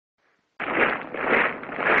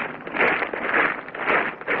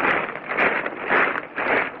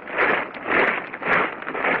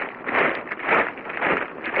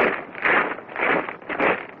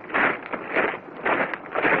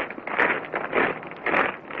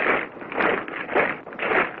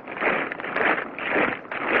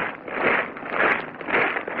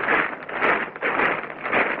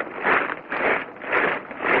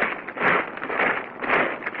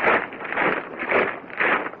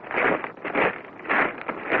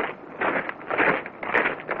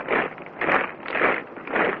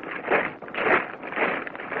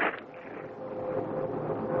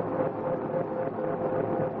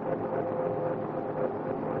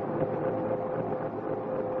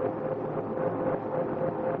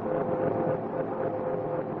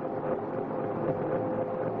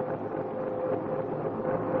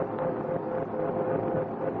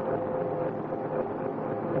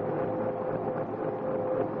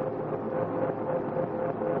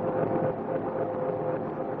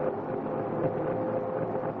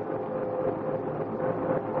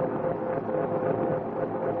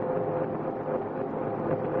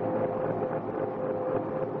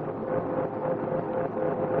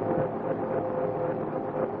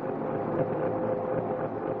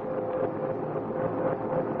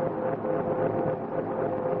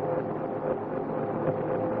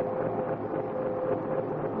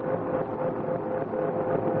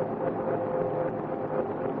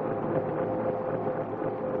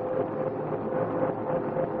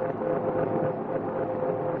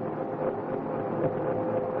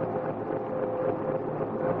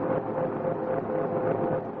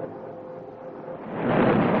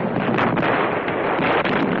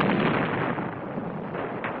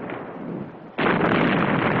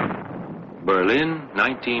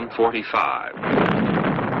1945.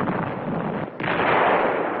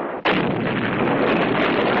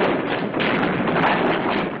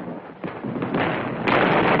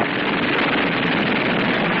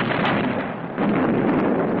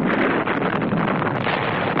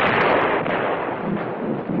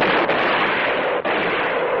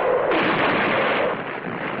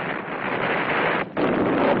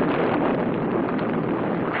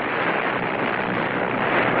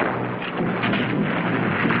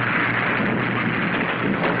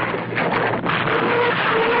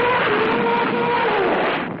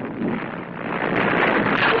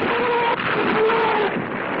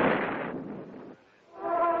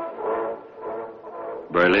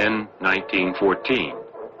 Berlin, 1914.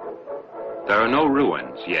 There are no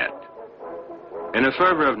ruins yet. In a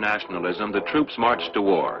fervor of nationalism, the troops marched to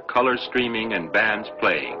war, colors streaming and bands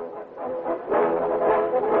playing.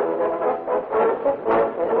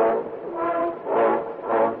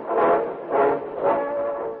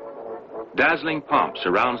 Dazzling pomp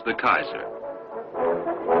surrounds the Kaiser.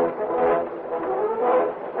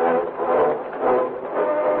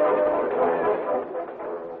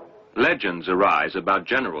 Legends arise about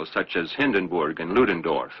generals such as Hindenburg and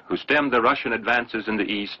Ludendorff, who stemmed the Russian advances in the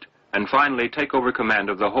east and finally take over command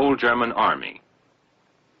of the whole German army.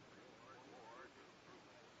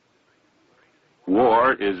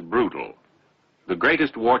 War is brutal. The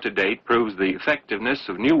greatest war to date proves the effectiveness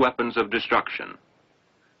of new weapons of destruction.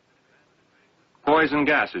 Poison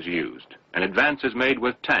gas is used, and advances made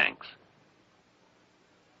with tanks.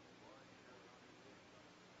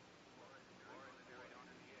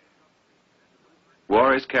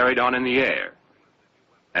 War is carried on in the air,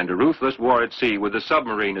 and a ruthless war at sea with the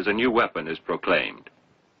submarine as a new weapon is proclaimed.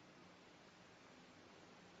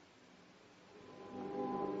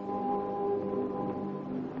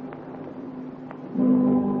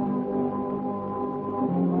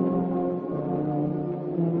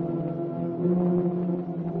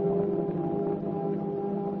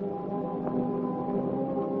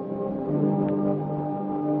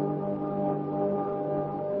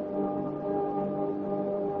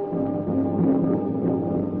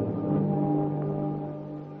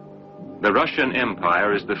 The Russian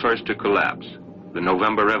Empire is the first to collapse. The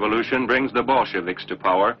November Revolution brings the Bolsheviks to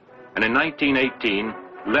power, and in 1918,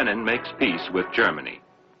 Lenin makes peace with Germany.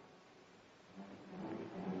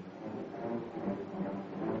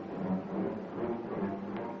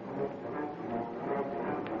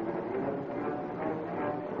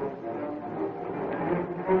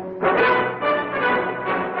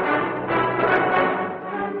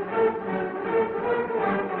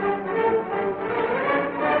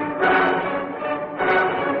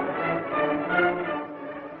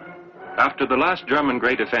 After the last German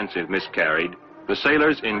great offensive miscarried, the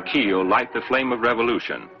sailors in Kiel light the flame of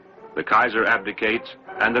revolution. The Kaiser abdicates,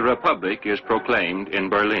 and the Republic is proclaimed in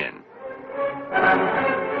Berlin.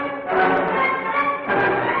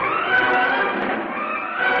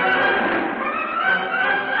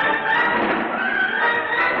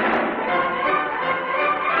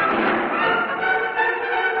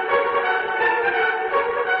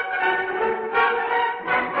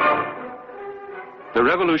 The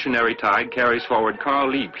revolutionary tide carries forward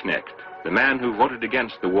Karl Liebknecht, the man who voted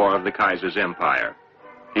against the war of the Kaiser's empire.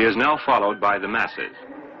 He is now followed by the masses.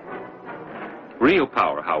 Real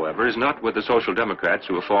power, however, is not with the Social Democrats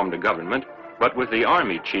who have formed a government, but with the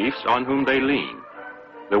army chiefs on whom they lean.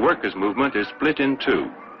 The workers' movement is split in two.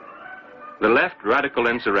 The left radical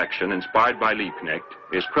insurrection, inspired by Liebknecht,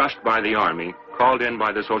 is crushed by the army, called in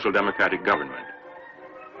by the Social Democratic government.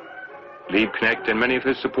 Liebknecht and many of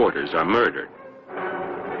his supporters are murdered.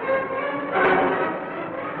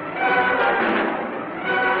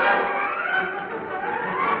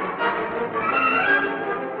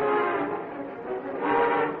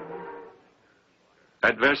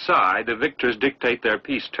 At Versailles, the victors dictate their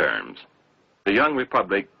peace terms. The young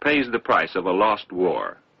republic pays the price of a lost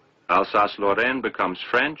war. Alsace-Lorraine becomes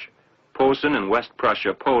French, Posen and West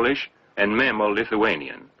Prussia Polish, and Memel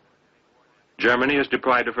Lithuanian. Germany is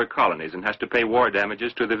deprived of her colonies and has to pay war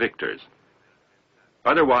damages to the victors.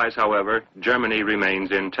 Otherwise, however, Germany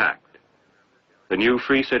remains intact. The new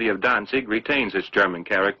free city of Danzig retains its German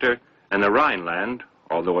character, and the Rhineland,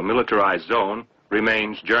 although a militarized zone,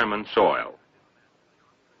 remains German soil.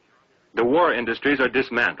 The war industries are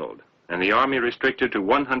dismantled, and the army restricted to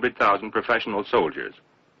 100,000 professional soldiers.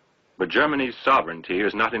 But Germany's sovereignty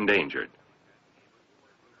is not endangered.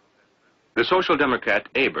 The Social Democrat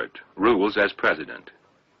Ebert rules as president.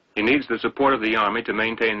 He needs the support of the army to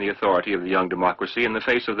maintain the authority of the young democracy in the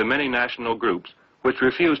face of the many national groups which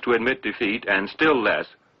refuse to admit defeat and still less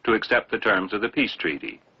to accept the terms of the peace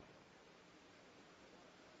treaty.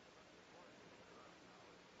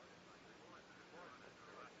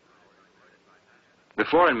 The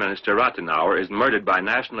foreign minister Rathenauer is murdered by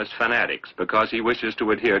nationalist fanatics because he wishes to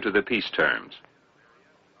adhere to the peace terms.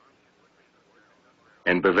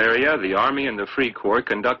 In Bavaria, the army and the Free Corps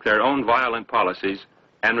conduct their own violent policies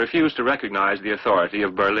and refuse to recognize the authority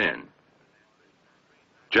of Berlin.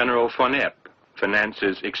 General von Epp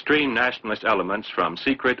finances extreme nationalist elements from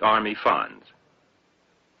secret army funds.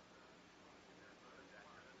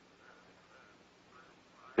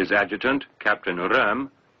 His adjutant, Captain Röhm,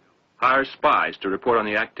 hires spies to report on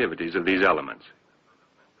the activities of these elements.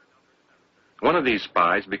 One of these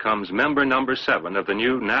spies becomes member number 7 of the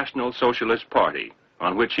new National Socialist Party,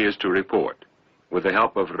 on which he is to report. With the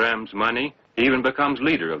help of Röhm's money, he even becomes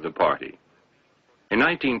leader of the party. In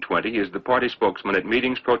 1920, he is the party spokesman at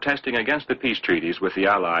meetings protesting against the peace treaties with the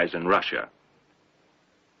Allies and Russia.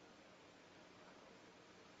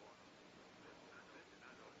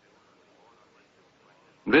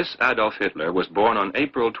 This Adolf Hitler was born on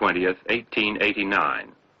April 20th,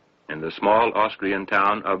 1889, in the small Austrian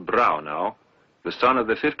town of Braunau, the son of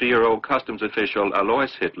the 50-year-old customs official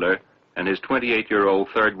Alois Hitler and his 28-year-old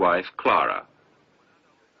third wife, Clara.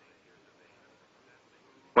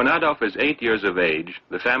 When Adolf is 8 years of age,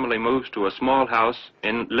 the family moves to a small house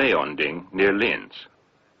in Leonding, near Linz.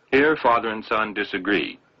 Here, father and son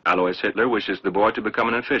disagree. Alois Hitler wishes the boy to become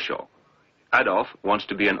an official. Adolf wants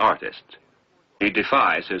to be an artist. He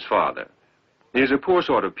defies his father. He is a poor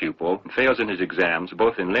sort of pupil and fails in his exams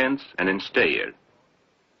both in Linz and in Steyr.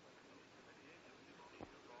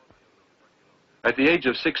 At the age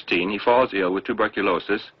of 16, he falls ill with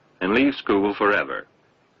tuberculosis and leaves school forever.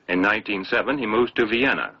 In 1907, he moves to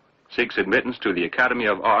Vienna, seeks admittance to the Academy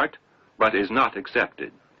of Art, but is not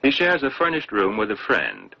accepted. He shares a furnished room with a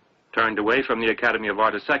friend. Turned away from the Academy of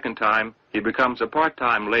Art a second time, he becomes a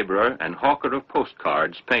part-time laborer and hawker of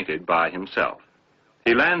postcards painted by himself.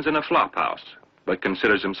 He lands in a flophouse, but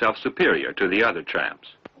considers himself superior to the other tramps.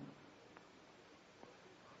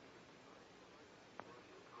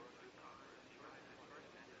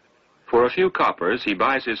 For a few coppers, he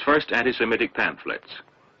buys his first anti-Semitic pamphlets.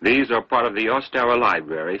 These are part of the Ostara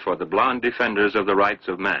Library for the blonde defenders of the rights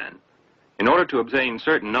of man. In order to obtain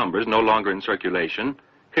certain numbers no longer in circulation,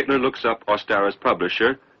 Hitler looks up Ostara's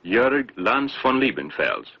publisher, Jörg Lanz von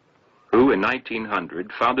Liebenfels, who in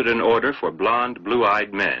 1900 founded an order for blonde,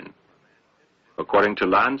 blue-eyed men. According to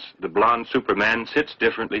Lanz, the blonde Superman sits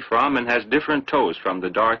differently from and has different toes from the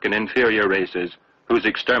dark and inferior races whose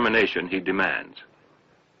extermination he demands.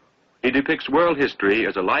 He depicts world history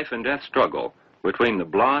as a life-and-death struggle between the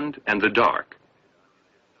blonde and the dark.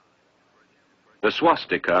 The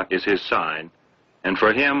swastika is his sign, and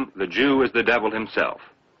for him, the Jew is the devil himself.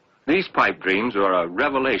 These pipe dreams are a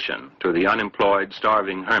revelation to the unemployed,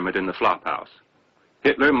 starving hermit in the flophouse.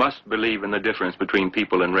 Hitler must believe in the difference between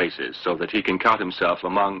people and races so that he can count himself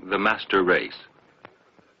among the master race.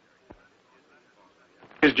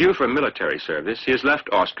 His due for military service, he has left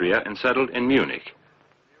Austria and settled in Munich.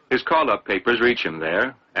 His call-up papers reach him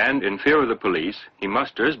there, and in fear of the police, he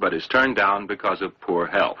musters but is turned down because of poor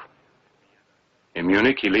health. In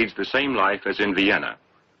Munich, he leads the same life as in Vienna.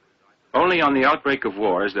 Only on the outbreak of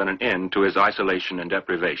war is there an end to his isolation and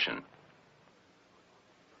deprivation.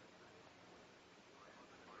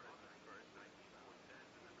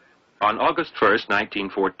 On August 1st,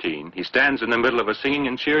 1914, he stands in the middle of a singing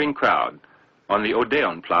and cheering crowd on the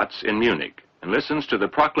Odeonplatz in Munich and listens to the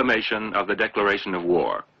proclamation of the declaration of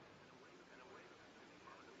war.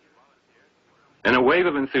 In a wave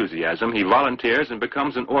of enthusiasm, he volunteers and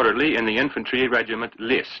becomes an orderly in the infantry regiment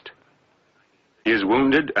List. He is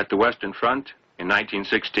wounded at the Western Front in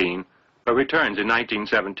 1916, but returns in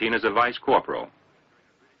 1917 as a vice corporal.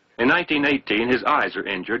 In 1918, his eyes are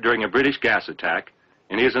injured during a British gas attack,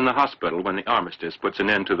 and he is in the hospital when the armistice puts an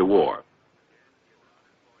end to the war.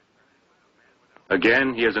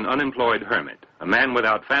 Again, he is an unemployed hermit, a man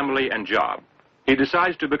without family and job. He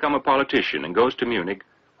decides to become a politician and goes to Munich,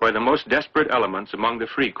 where the most desperate elements among the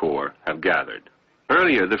Free Corps have gathered.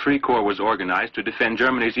 Earlier, the Free Corps was organized to defend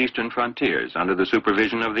Germany's eastern frontiers under the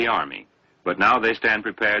supervision of the army, but now they stand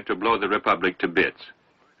prepared to blow the Republic to bits.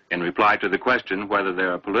 In reply to the question whether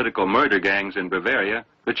there are political murder gangs in Bavaria,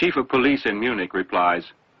 the chief of police in Munich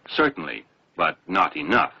replies, "Certainly, but not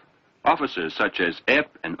enough." Officers such as Epp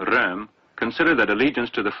and Röhm consider that allegiance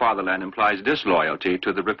to the fatherland implies disloyalty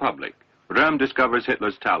to the Republic. Röhm discovers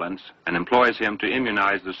Hitler's talents and employs him to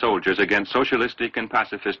immunize the soldiers against socialistic and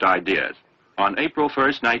pacifist ideas. On April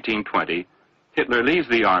 1st, 1920, Hitler leaves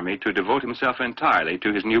the army to devote himself entirely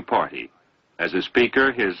to his new party. As a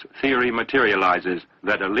speaker, his theory materializes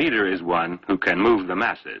that a leader is one who can move the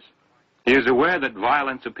masses. He is aware that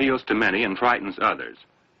violence appeals to many and frightens others.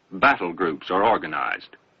 Battle groups are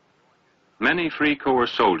organized. many Free Corps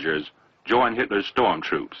soldiers join Hitler's storm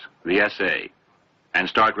troops, the SA, and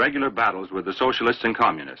start regular battles with the socialists and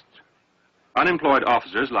communists. Unemployed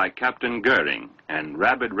officers like Captain Goering and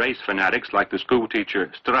rabid race fanatics like the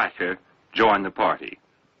schoolteacher Streicher join the party.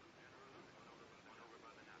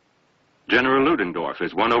 General Ludendorff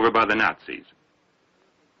is won over by the Nazis.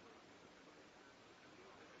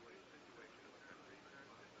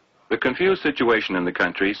 The confused situation in the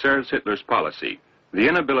country serves Hitler's policy. The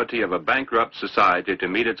inability of a bankrupt society to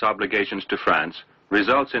meet its obligations to France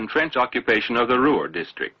results in French occupation of the Ruhr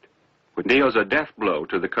district, which deals a death blow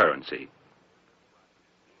to the currency.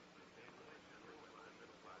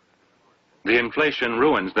 The inflation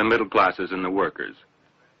ruins the middle classes and the workers.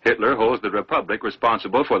 Hitler holds the Republic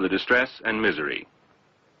responsible for the distress and misery.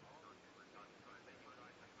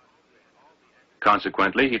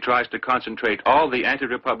 Consequently, he tries to concentrate all the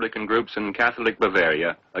anti-Republican groups in Catholic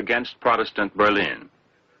Bavaria against Protestant Berlin.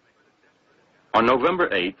 On November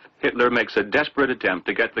 8th, Hitler makes a desperate attempt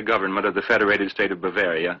to get the government of the Federated State of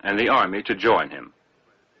Bavaria and the army to join him.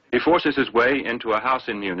 He forces his way into a house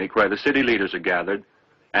in Munich where the city leaders are gathered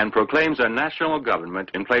and proclaims a national government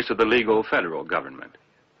in place of the legal federal government.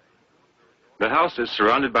 The house is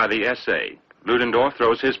surrounded by the SA. Ludendorff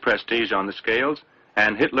throws his prestige on the scales,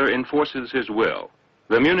 and Hitler enforces his will.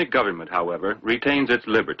 The Munich government, however, retains its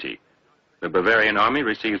liberty. The Bavarian army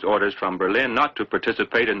receives orders from Berlin not to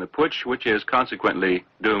participate in the putsch, which is consequently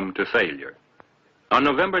doomed to failure. On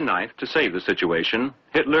November 9th, to save the situation,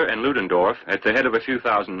 Hitler and Ludendorff, at the head of a few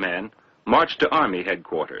thousand men, marched to army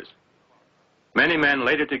headquarters. Many men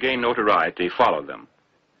later to gain notoriety follow them.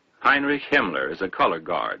 Heinrich Himmler is a color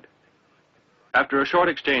guard. After a short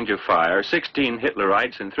exchange of fire, 16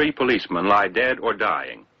 Hitlerites and 3 policemen lie dead or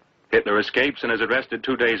dying. Hitler escapes and is arrested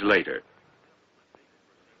 2 days later.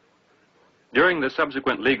 During the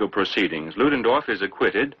subsequent legal proceedings, Ludendorff is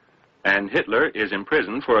acquitted, and Hitler is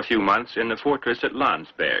imprisoned for a few months in the fortress at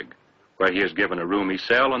Landsberg, where he is given a roomy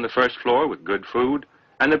cell on the first floor with good food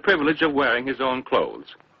and the privilege of wearing his own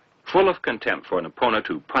clothes. Full of contempt for an opponent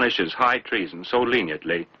who punishes high treason so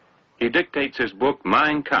leniently, he dictates his book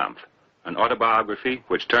Mein Kampf, an autobiography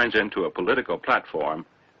which turns into a political platform,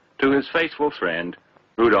 to his faithful friend,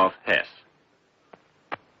 Rudolf Hess.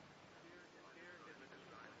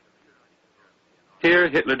 Here,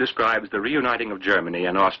 Hitler describes the reuniting of Germany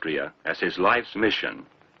and Austria as his life's mission.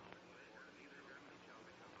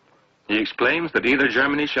 He exclaims that either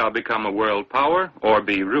Germany shall become a world power or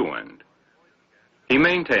be ruined. He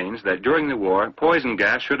maintains that during the war, poison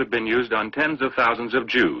gas should have been used on tens of thousands of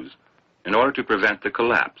Jews in order to prevent the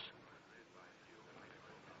collapse.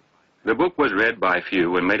 The book was read by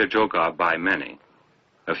few and made a joke of by many.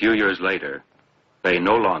 A few years later, they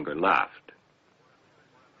no longer laughed.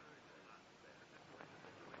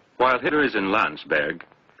 While Hitler is in Landsberg,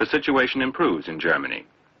 the situation improves in Germany.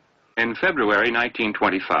 In February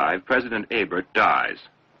 1925, President Ebert dies.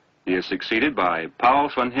 He is succeeded by Paul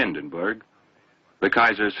von Hindenburg, the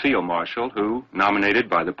Kaiser's field marshal who, nominated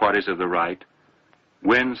by the parties of the right,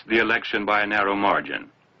 wins the election by a narrow margin.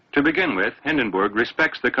 To begin with, Hindenburg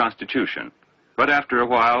respects the Constitution, but after a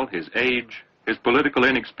while, his age, his political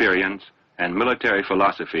inexperience, and military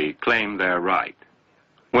philosophy claim their right.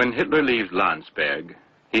 When Hitler leaves Landsberg,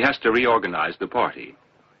 he has to reorganize the party.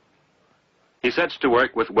 He sets to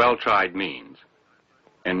work with well-tried means.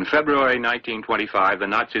 In February 1925, the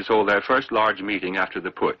Nazis hold their first large meeting after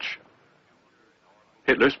the putsch.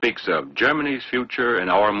 Hitler speaks of Germany's future and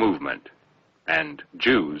our movement, and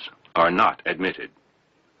Jews are not admitted.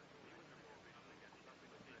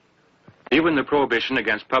 Even the prohibition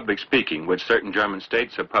against public speaking, which certain German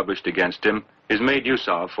states have published against him, is made use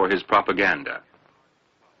of for his propaganda.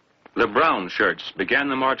 The Brown Shirts began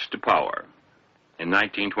the march to power. In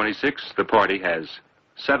 1926, the party has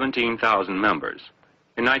 17,000 members.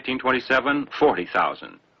 In 1927, 40,000.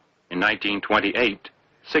 In 1928,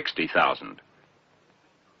 60,000.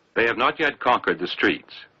 They have not yet conquered the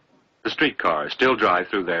streets. The streetcars still drive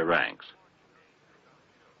through their ranks.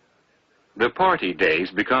 The party days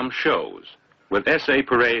become shows, with SA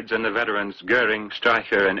parades and the veterans Goering,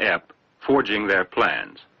 Streicher, and Epp forging their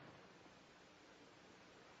plans.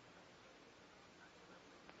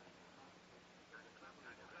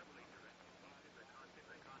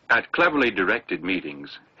 At cleverly directed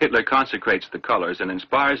meetings, Hitler consecrates the colors and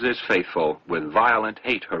inspires his faithful with violent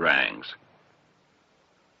hate harangues.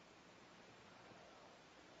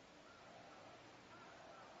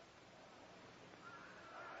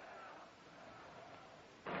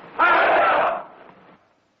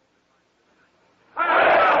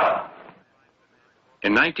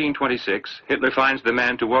 In 1926, Hitler finds the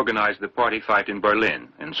man to organize the party fight in Berlin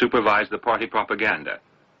and supervise the party propaganda.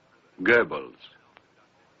 Goebbels.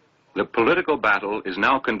 The political battle is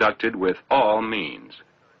now conducted with all means.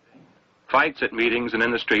 Fights at meetings and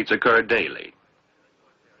in the streets occur daily.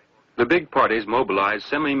 The big parties mobilize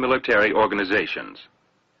semi-military organizations.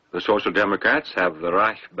 The Social Democrats have the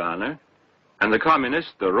Reich banner, and the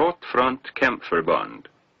Communists the Rotfront Kämpferbund.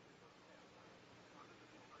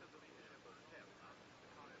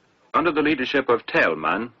 Under the leadership of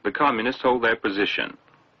Thälmann, the Communists hold their position.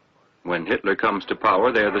 When Hitler comes to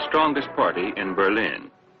power, they are the strongest party in Berlin.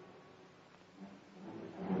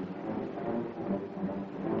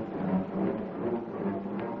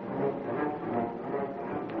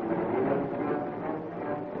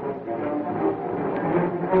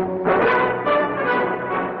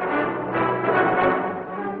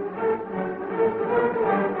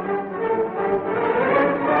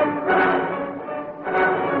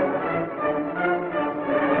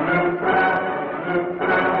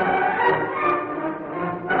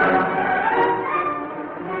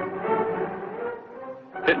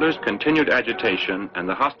 Hitler's continued agitation and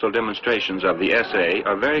the hostile demonstrations of the SA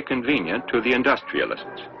are very convenient to the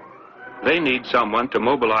industrialists. They need someone to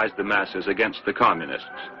mobilize the masses against the communists.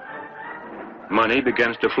 Money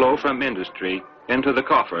begins to flow from industry into the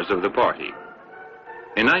coffers of the party.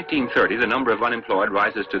 In 1930, the number of unemployed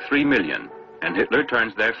rises to 3 million, and Hitler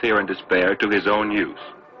turns their fear and despair to his own use.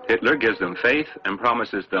 Hitler gives them faith and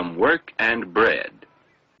promises them work and bread.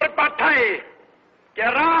 Partei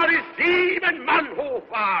gerade 7 Mann hoch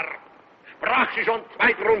war, sprach sie schon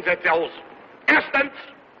 2 Grundsätze aus. Erstens,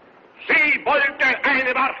 sie wollte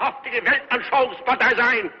eine wahrhaftige Weltanschauungspartei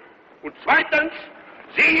sein. Und zweitens,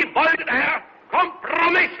 sie wollte daher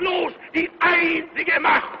kompromisslos die einzige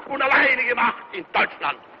Macht und alleinige Macht in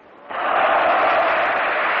Deutschland.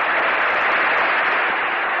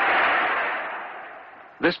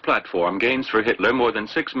 This platform gains for Hitler more than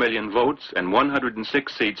 6 million votes and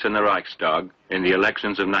 106 seats in the Reichstag in the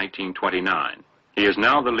elections of 1929. He is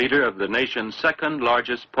now the leader of the nation's second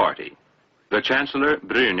largest party. The Chancellor,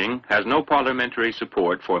 Brüning, has no parliamentary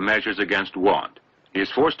support for measures against want. He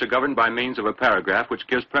is forced to govern by means of a paragraph which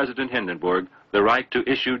gives President Hindenburg the right to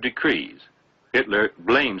issue decrees. Hitler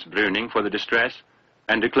blames Brüning for the distress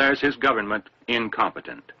and declares his government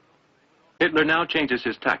incompetent. Hitler now changes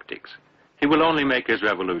his tactics. He will only make his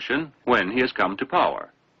revolution when he has come to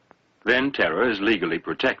power. Then terror is legally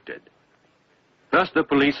protected. Thus the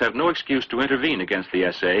police have no excuse to intervene against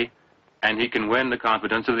the SA, and he can win the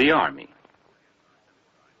confidence of the army.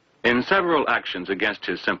 In several actions against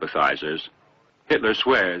his sympathizers, Hitler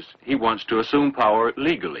swears he wants to assume power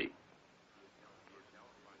legally.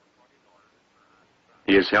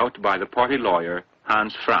 He is helped by the party lawyer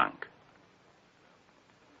Hans Frank.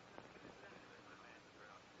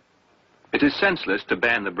 It is senseless to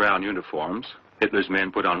ban the brown uniforms. Hitler's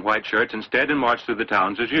men put on white shirts instead and march through the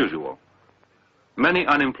towns as usual. Many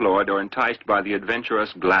unemployed are enticed by the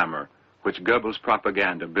adventurous glamour which Goebbels'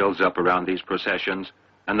 propaganda builds up around these processions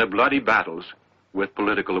and the bloody battles with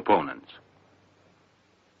political opponents.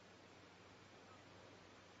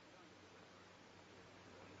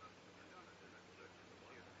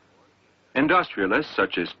 Industrialists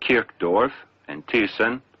such as Kirchdorf and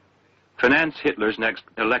Thyssen finance Hitler's next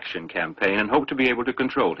election campaign and hope to be able to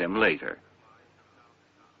control him later.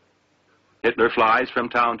 Hitler flies from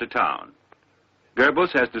town to town.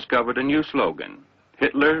 Goebbels has discovered a new slogan,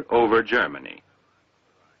 Hitler over Germany.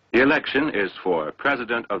 The election is for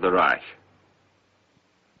President of the Reich.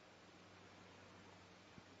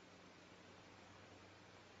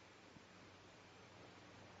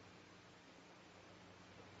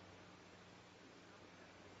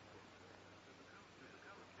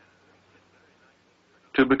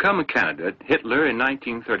 To become a candidate, Hitler in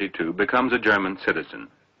 1932 becomes a German citizen.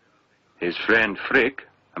 His friend Frick,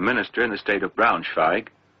 a minister in the state of Braunschweig,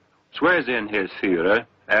 swears in his Führer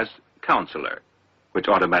as counselor, which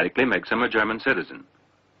automatically makes him a German citizen.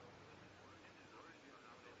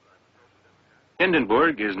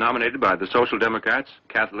 Hindenburg is nominated by the Social Democrats,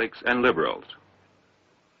 Catholics, and Liberals.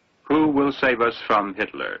 Who will save us from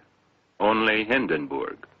Hitler? Only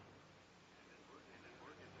Hindenburg.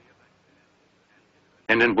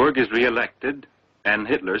 Hindenburg is re-elected, and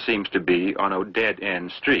Hitler seems to be on a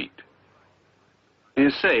dead-end street. He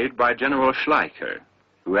is saved by General Schleicher,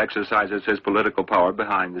 who exercises his political power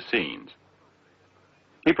behind the scenes.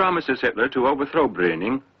 He promises Hitler to overthrow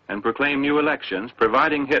Brüning and proclaim new elections,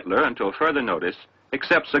 providing Hitler, until further notice,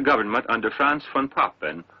 accepts a government under Franz von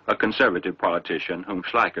Papen, a conservative politician whom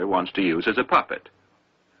Schleicher wants to use as a puppet.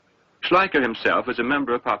 Schleicher himself is a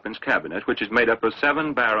member of Papen's cabinet, which is made up of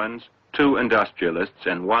 7 barons, 2 industrialists,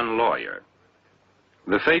 and 1 lawyer.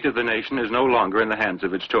 The fate of the nation is no longer in the hands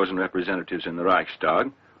of its chosen representatives in the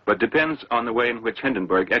Reichstag, but depends on the way in which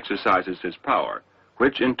Hindenburg exercises his power,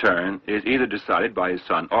 which in turn is either decided by his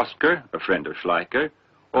son Oskar, a friend of Schleicher,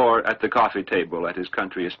 or at the coffee table at his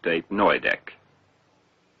country estate Neudeck.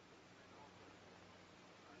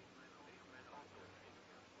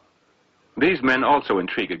 These men also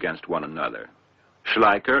intrigue against one another.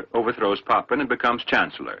 Schleicher overthrows Papen and becomes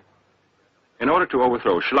chancellor. In order to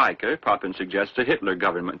overthrow Schleicher, Papen suggests a Hitler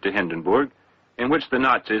government to Hindenburg, in which the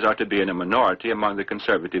Nazis are to be in a minority among the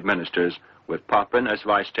conservative ministers, with Papen as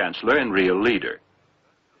vice-chancellor and real leader.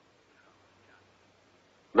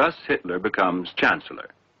 Thus Hitler becomes chancellor.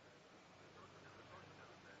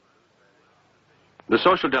 The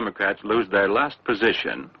Social Democrats lose their last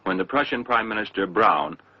position when the Prussian Prime Minister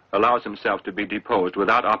Braun allows himself to be deposed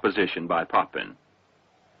without opposition by Papen.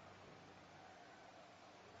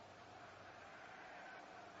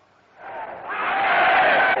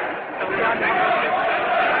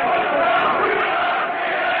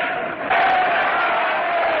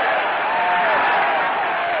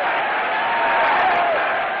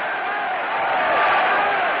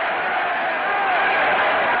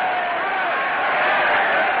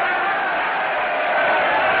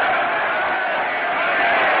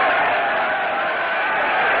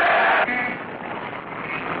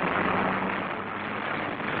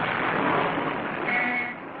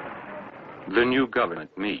 The new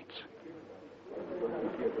government meets.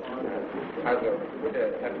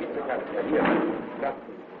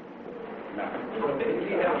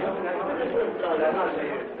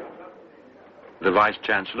 The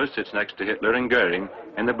vice-chancellor sits next to Hitler and Goering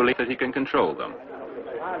in the belief that he can control them.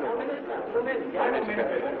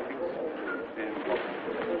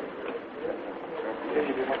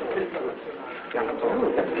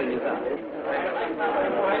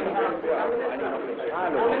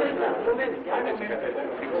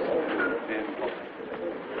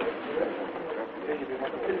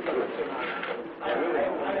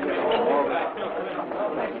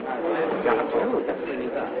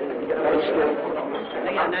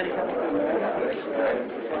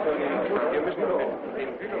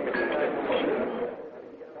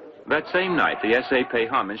 That same night, the SA pay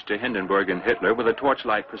homage to Hindenburg and Hitler with a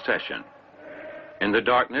torchlight procession. In the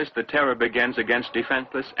darkness, the terror begins against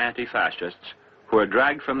defenseless anti-fascists who are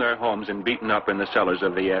dragged from their homes and beaten up in the cellars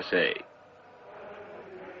of the SA.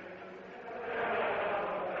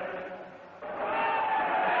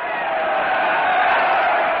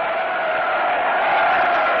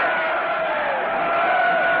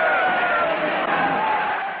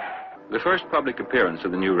 The first public appearance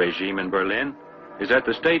of the new regime in Berlin is at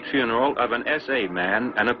the state funeral of an SA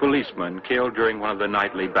man and a policeman killed during one of the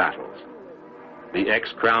nightly battles. The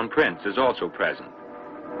ex-Crown Prince is also present.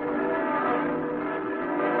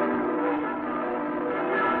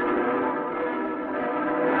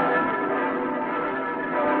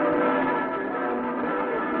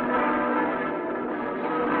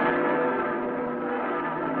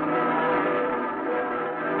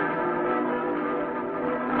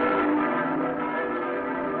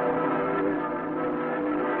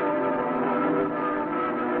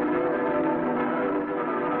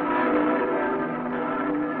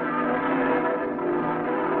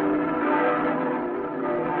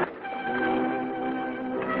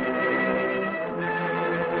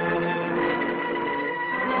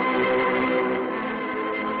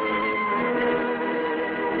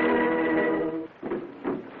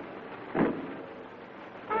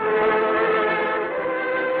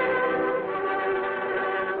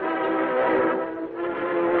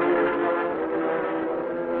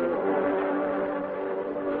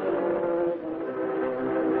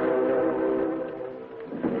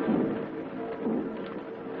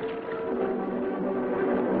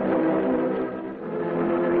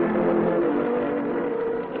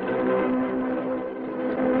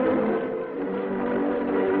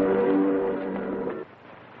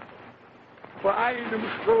 Vor einem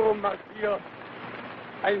Sturm marschiert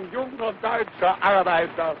ein junger deutscher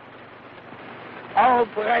Arbeiter,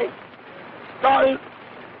 aufrecht, stolz,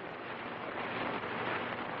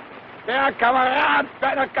 der Kamerad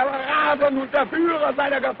seiner Kameraden und der Führer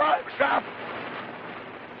seiner Gefolgschaft.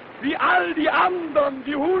 Wie all die anderen,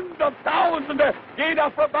 die Hunderttausende, geht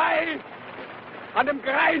er vorbei an dem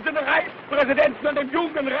greisen Reichspräsidenten und dem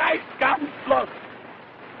jungen Reichskanzler.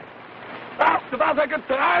 Das, was er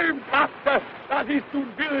geträumt hatte, das ist nun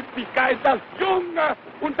Wirklichkeit. Das junge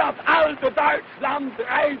und das alte Deutschland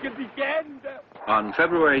reichen sich die Hände. On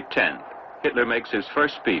February 10th, Hitler makes his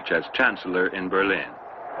first speech as Chancellor in Berlin.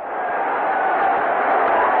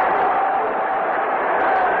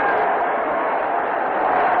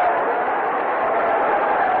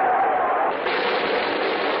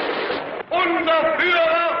 Unser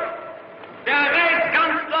Führer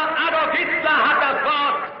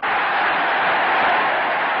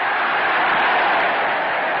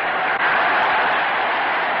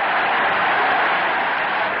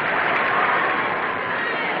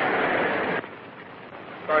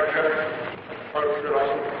verehrte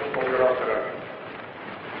Volksgenossen und Genossinnen.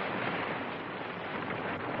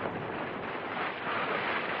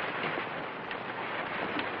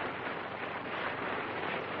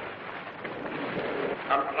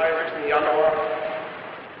 Am 30. Januar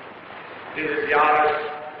dieses Jahres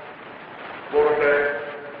wurde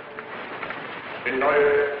die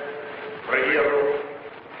neue Regierung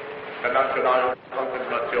der nationalen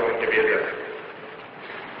Konzentration gebildet.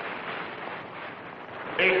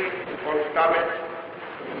 Ich und damit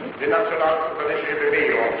die nationalsozialistische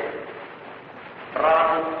Bewegung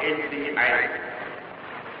traten in sie ein.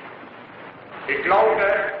 Ich glaube,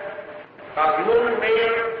 dass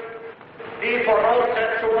nunmehr die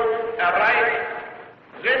Voraussetzungen erreicht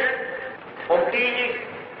sind, um die ich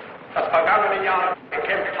das vergangene Jahr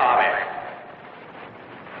gekämpft habe.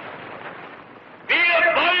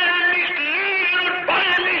 Wir wollen nicht liegen und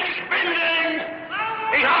wollen nicht schwindeln.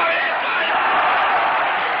 Ich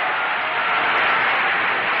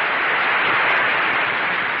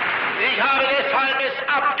habe deshalb es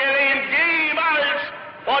abgelehnt, jemals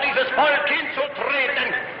vor dieses Volk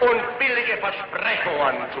hinzutreten und billige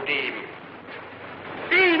Versprechungen zu geben.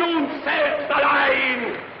 In uns selbst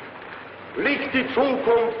allein liegt die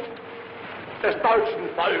Zukunft des deutschen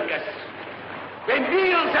Volkes. Wenn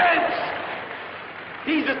wir selbst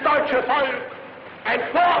dieses deutsche Volk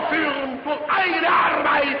emporführen durch eigene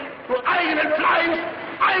Arbeit, durch eigenen Fleiß,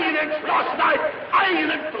 eigene Entschlossenheit,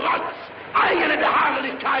 eigenen Trotz, eigene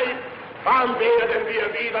Beharrlichkeit, dann werden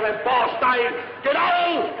wir wieder emporsteigen,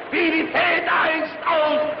 genau wie die Väter einst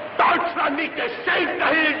aus Deutschland nicht Geschenk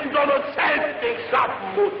erhielten, sondern selbst nicht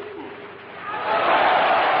schaffen mussten.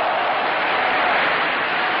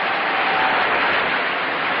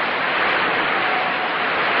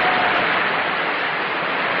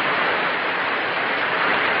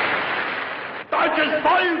 Deutsches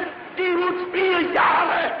Volk, gib uns 4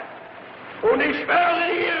 Jahre und ich schwöre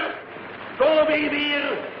dir, so wie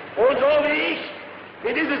wir und so wie ich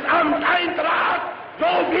in dieses Amt eintrat,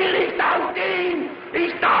 so will ich dann gehen.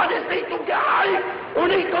 Ich tat es nicht um Gehalt und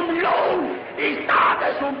nicht um Lohn. Ich tat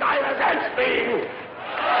es um deiner selbst wegen.